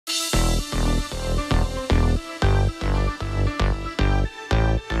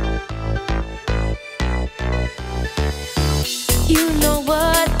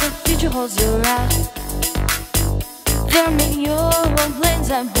holds you out. There are many your own plans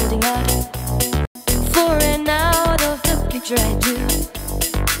I'm holding out. For and out of the picture I do.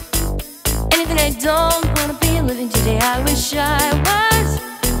 Anything I don't wanna be living today. I wish I was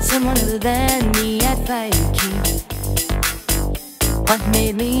someone other than me at fire key. What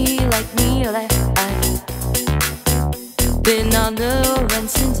made me like me, or that I've been on the run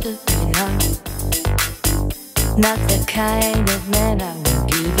since the beginning. Not the kind of man I will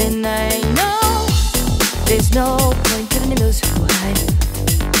give in. I know there's no point giving in those who hide.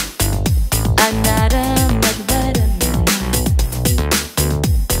 I'm not a much better man.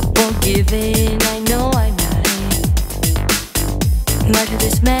 Won't give in, I know I'm not a much of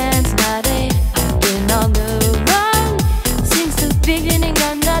this man's not a. I've been on the run since the beginning.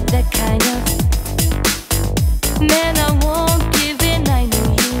 I'm not that kind of man. I won't give in, I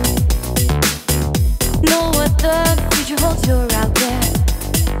know you know what the future holds. You're out there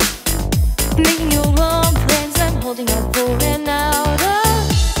making your own plans. I'm holding on for and out of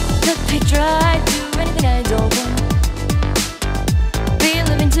the picture. I do anything I don't want. Be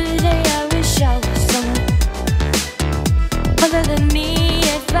living today. I wish I was someone other than me.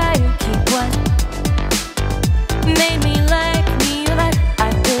 If I keep what made me like me, that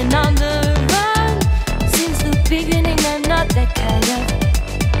I've been on the run since the beginning. I'm not that kind of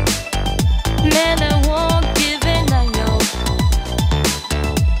man. I won't give in, I know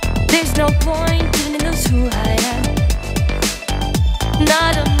there's no point giving in those who hide. I'm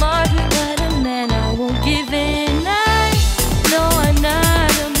not a martyr, but a man. I won't give in. I know I'm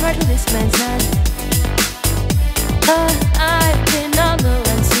not a martyr, this man's not. I've been on the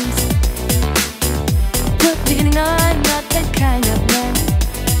run since the beginning. I'm not that kind of man.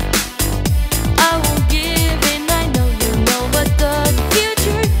 I won't give in, I know you know what the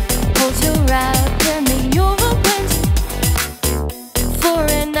future holds. You're out there making your own plans. For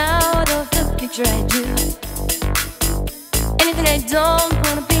and out of the picture I do. Anything I don't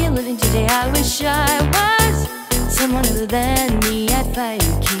wanna be living today. I wish I was someone other than me at fire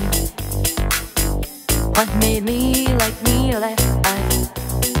key. What made me like me, or that I've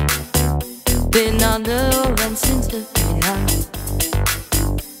been on the run since the beginning.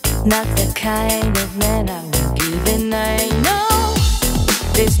 Not the kind of man I won't give in. I know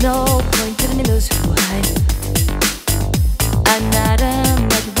there's no point giving in those who hide. I'm not a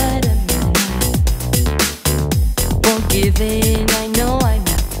much better man. Won't give in, I know I'm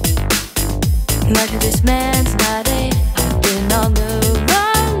not much of this man's not a. I've been on the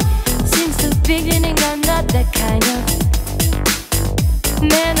run since the beginning. I'm not that kind of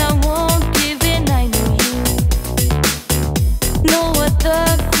man. I won't give in, I know you know what the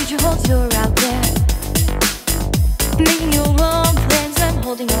future holds. You're out there making your own plans. I'm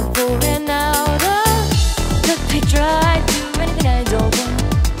holding on for and out of the picture. I do anything I don't want.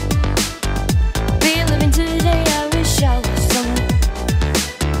 Be living today. I wish I was someone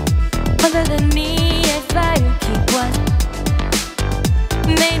other than me. If I keep what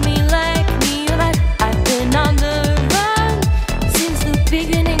made me like me, that I've been on the run since the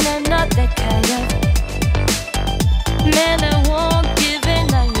beginning. I'm not that kind of man. I won't give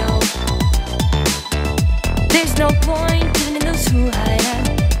in, I know there's no point giving in those who hide.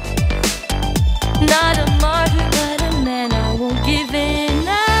 I'm not a martyr, but a man. I won't give in.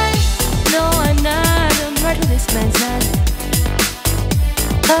 I know I'm not a martyr, this man's not.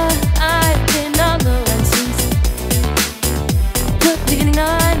 I've been on the run since the beginning.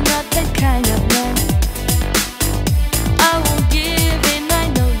 I'm not that kind of man. I won't give in, I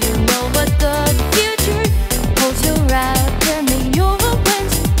know you know what the future holds. You're out there making your own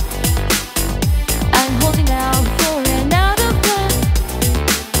plans. I'm holding out for and out of the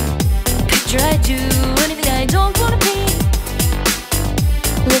picture. I do anything I don't wanna be.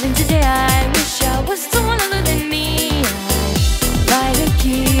 Living today. I wish I was someone other than me. I try to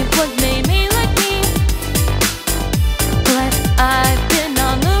keep what made me like me. But I've been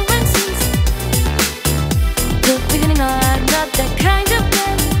on the run since the beginning. I'm not that kind of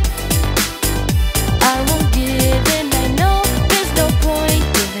man. I won't give in, I know there's no point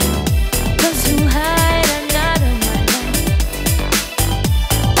giving. Those who hide are not on my man.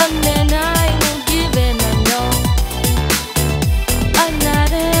 A man, I won't give in, I know I'm not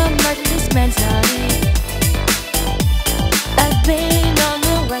a martyr, this man's not a. I've been on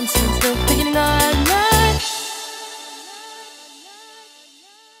the run since the beginning. I'm not.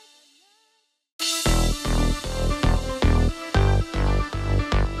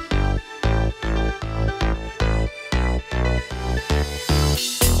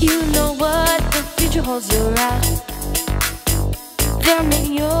 You know what the future holds. You're out there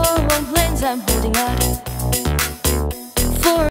making your own plans. I'm holding out.